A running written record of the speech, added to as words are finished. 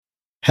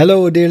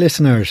Hello, dear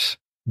listeners.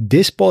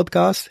 This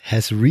podcast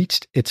has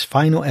reached its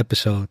final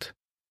episode.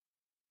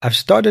 I've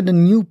started a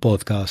new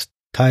podcast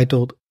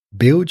titled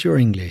Build Your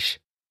English,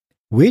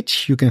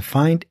 which you can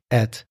find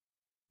at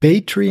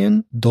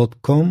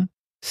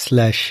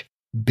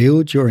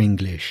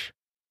patreon.com/buildyourenglish.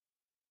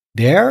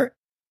 There,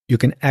 you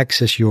can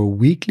access your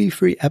weekly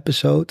free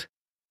episode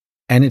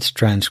and its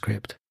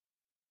transcript.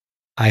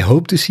 I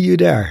hope to see you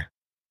there.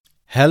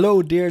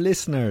 Hello, dear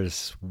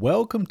listeners.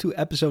 Welcome to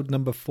episode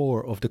number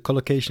 4 of the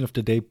Collocation of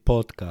the Day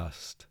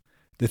podcast.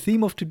 The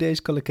theme of today's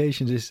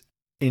collocations is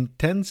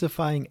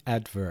intensifying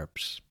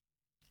adverbs.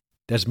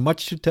 There's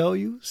much to tell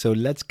you, so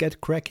let's get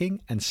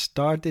cracking and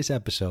start this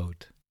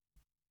episode.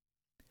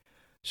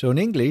 So in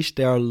English,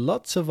 there are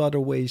lots of other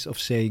ways of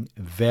saying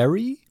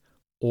very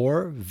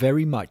or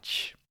very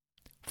much.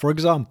 For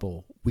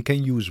example, we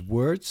can use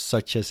words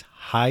such as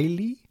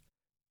highly,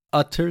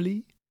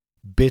 utterly,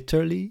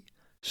 bitterly,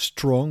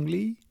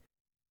 strongly,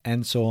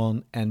 and so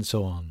on and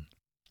so on.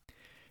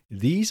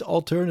 These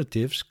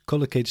alternatives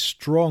collocate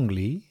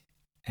strongly,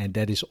 and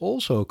that is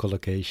also a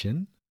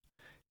collocation.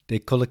 They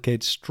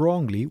collocate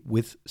strongly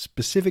with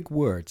specific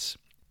words,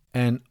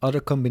 and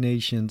other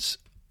combinations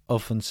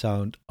often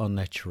sound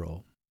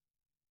unnatural.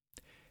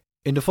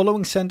 In the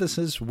following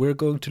sentences, we're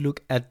going to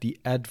look at the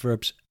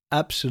adverbs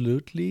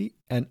absolutely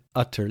and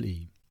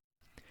utterly.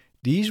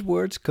 These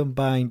words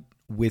combine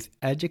with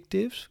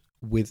adjectives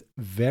with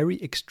very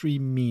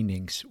extreme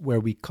meanings where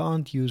we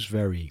can't use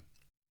very.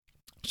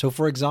 So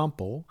for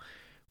example,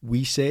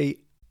 we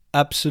say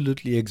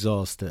absolutely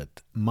exhausted.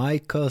 My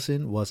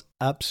cousin was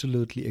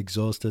absolutely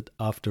exhausted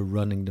after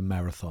running the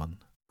marathon,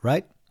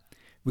 right?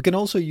 We can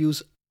also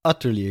use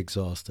utterly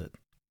exhausted.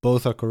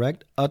 Both are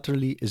correct.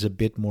 Utterly is a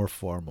bit more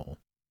formal.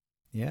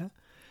 Yeah?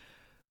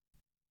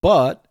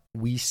 But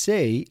we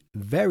say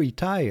very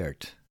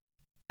tired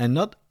and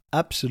not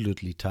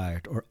absolutely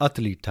tired or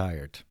utterly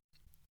tired.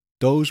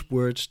 Those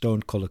words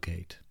don't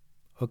collocate.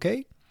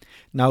 Okay?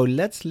 Now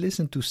let's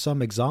listen to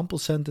some example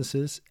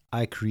sentences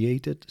I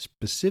created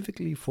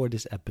specifically for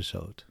this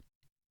episode.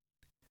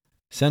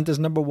 Sentence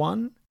number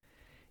 1.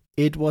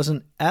 It was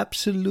an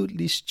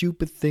absolutely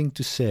stupid thing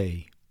to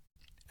say.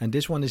 And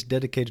this one is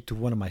dedicated to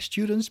one of my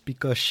students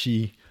because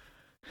she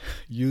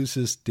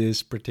uses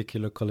this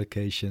particular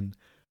collocation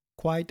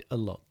quite a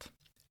lot.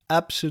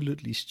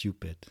 Absolutely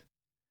stupid.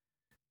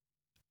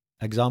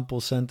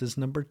 Example sentence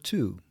number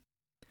 2.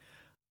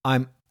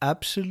 I'm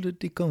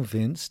absolutely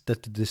convinced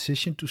that the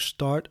decision to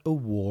start a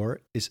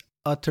war is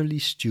utterly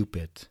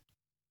stupid.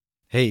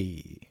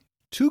 Hey,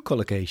 2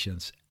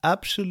 collocations,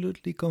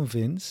 absolutely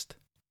convinced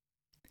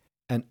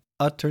and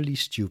utterly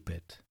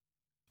stupid.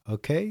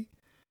 Okay?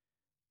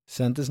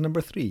 Sentence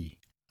number 3.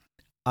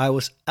 I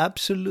was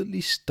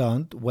absolutely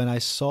stunned when I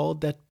saw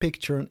that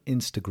picture on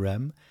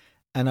Instagram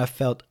and I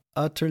felt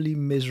utterly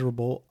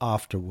miserable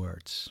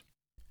afterwards.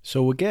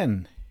 So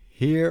again,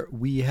 here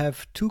we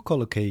have 2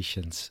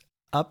 collocations.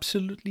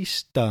 Absolutely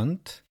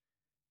stunned.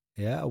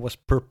 Yeah, I was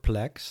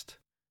perplexed,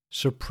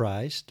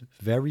 surprised,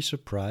 very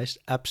surprised,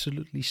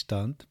 absolutely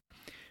stunned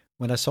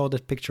when I saw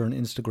that picture on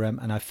Instagram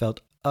and I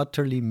felt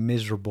utterly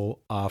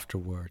miserable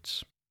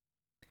afterwards.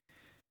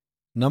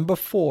 Number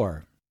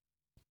 4.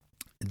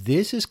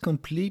 This is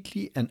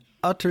completely and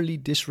utterly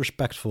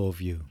disrespectful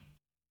of you.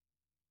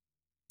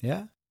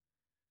 Yeah?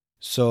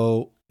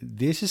 So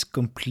this is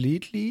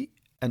completely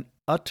and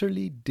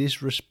utterly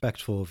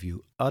disrespectful of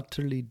you.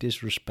 Utterly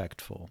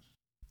disrespectful.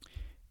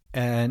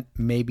 And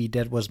maybe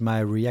that was my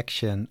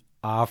reaction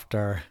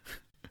after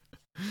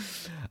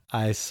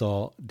I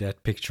saw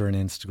that picture on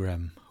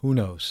Instagram. Who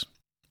knows?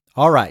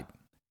 All right.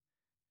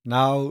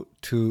 Now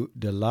to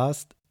the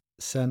last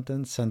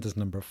sentence, sentence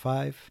number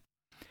 5.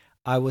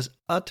 I was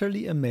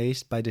utterly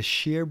amazed by the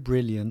sheer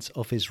brilliance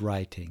of his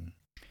writing.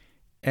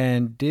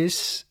 And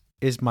this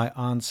is my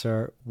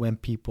answer when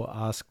people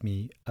ask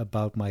me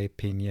about my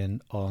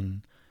opinion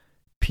on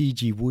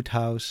P.G.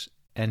 Wodehouse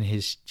and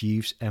his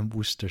Jeeves and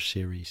Wooster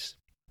series.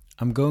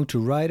 I'm going to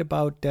write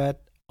about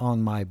that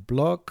on my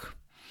blog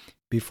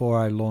before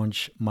I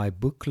launch my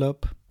book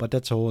club, but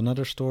that's a whole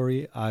other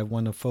story. I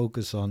want to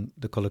focus on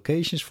the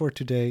collocations for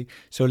today.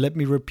 So let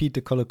me repeat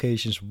the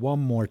collocations one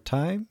more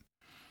time.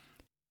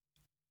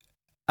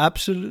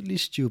 Absolutely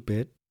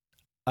stupid,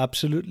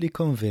 absolutely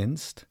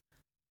convinced,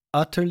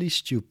 utterly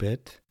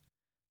stupid,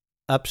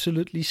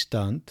 absolutely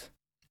stunned,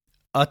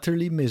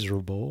 utterly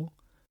miserable,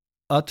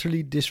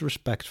 utterly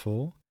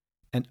disrespectful,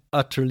 and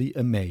utterly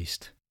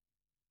amazed.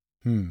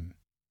 I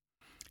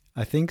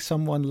think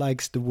someone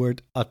likes the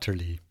word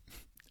utterly,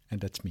 and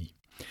that's me.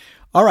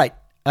 All right,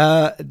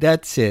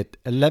 that's it.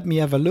 Let me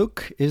have a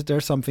look. Is there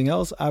something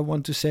else I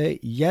want to say?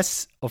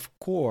 Yes, of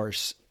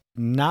course.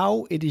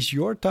 Now it is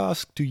your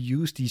task to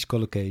use these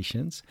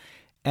collocations.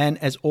 And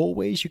as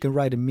always, you can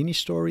write a mini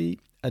story,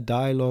 a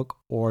dialogue,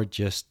 or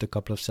just a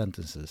couple of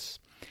sentences.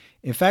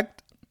 In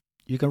fact,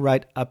 you can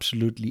write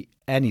absolutely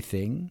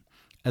anything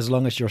as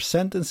long as your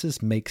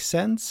sentences make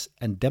sense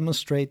and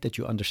demonstrate that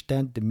you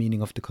understand the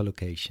meaning of the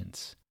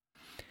collocations.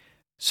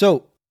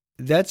 So,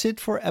 that's it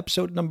for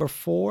episode number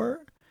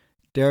 4.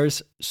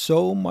 There's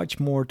so much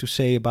more to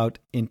say about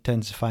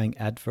intensifying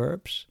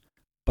adverbs,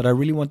 but I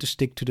really want to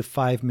stick to the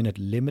 5-minute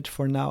limit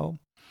for now.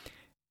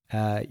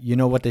 You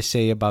know what they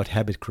say about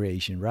habit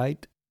creation,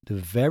 right? The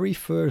very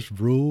first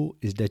rule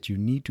is that you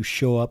need to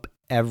show up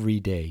every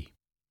day.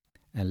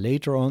 And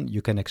later on,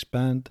 you can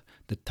expand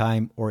the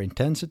time or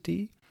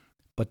intensity,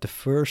 but the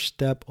first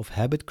step of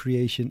habit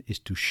creation is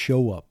to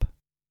show up.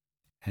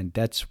 And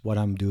that's what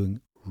I'm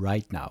doing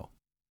right now.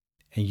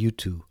 And you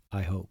too,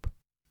 I hope.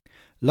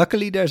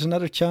 Luckily, there's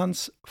another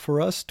chance for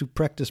us to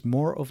practice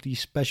more of these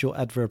special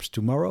adverbs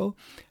tomorrow.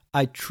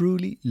 I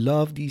truly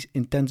love these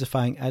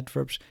intensifying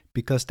adverbs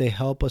because they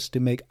help us to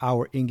make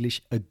our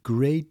English a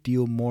great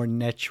deal more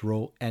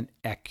natural and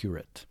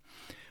accurate.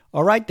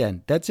 All right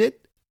then, that's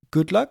it.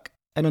 Good luck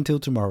and until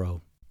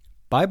tomorrow.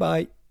 Bye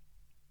bye.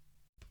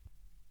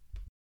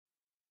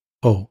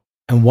 Oh,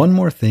 and one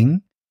more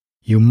thing.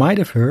 You might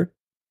have heard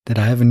that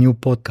I have a new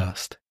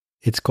podcast.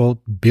 It's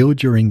called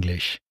Build Your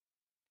English.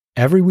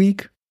 Every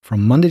week,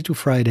 from Monday to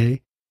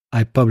Friday,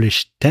 I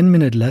publish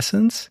 10-minute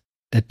lessons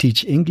that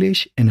teach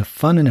English in a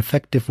fun and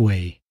effective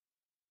way.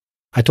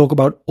 I talk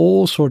about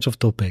all sorts of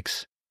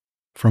topics,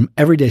 from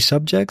everyday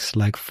subjects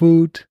like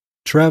food,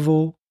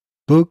 travel,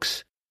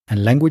 books,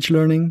 and language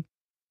learning,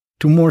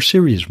 to more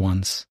serious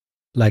ones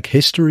like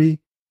history,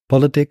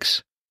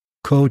 politics,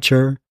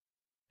 culture,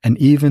 and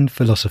even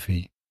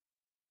philosophy.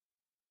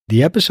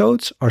 The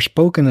episodes are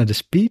spoken at a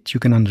speed you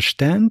can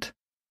understand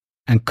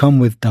and come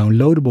with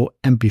downloadable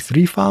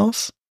MP3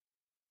 files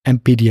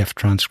and PDF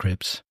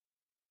transcripts.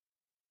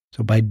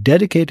 So by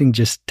dedicating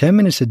just 10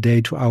 minutes a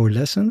day to our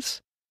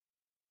lessons,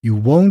 you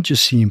won't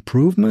just see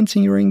improvements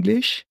in your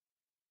English,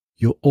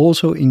 you'll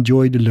also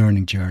enjoy the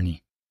learning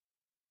journey.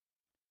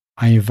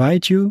 I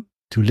invite you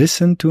to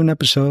listen to an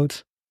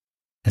episode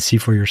and see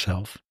for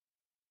yourself.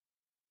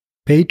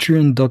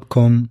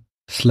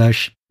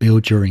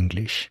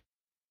 Patreon.com/buildyourenglish.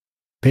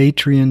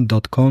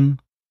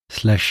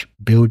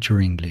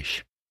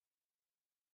 Patreon.com/buildyourenglish.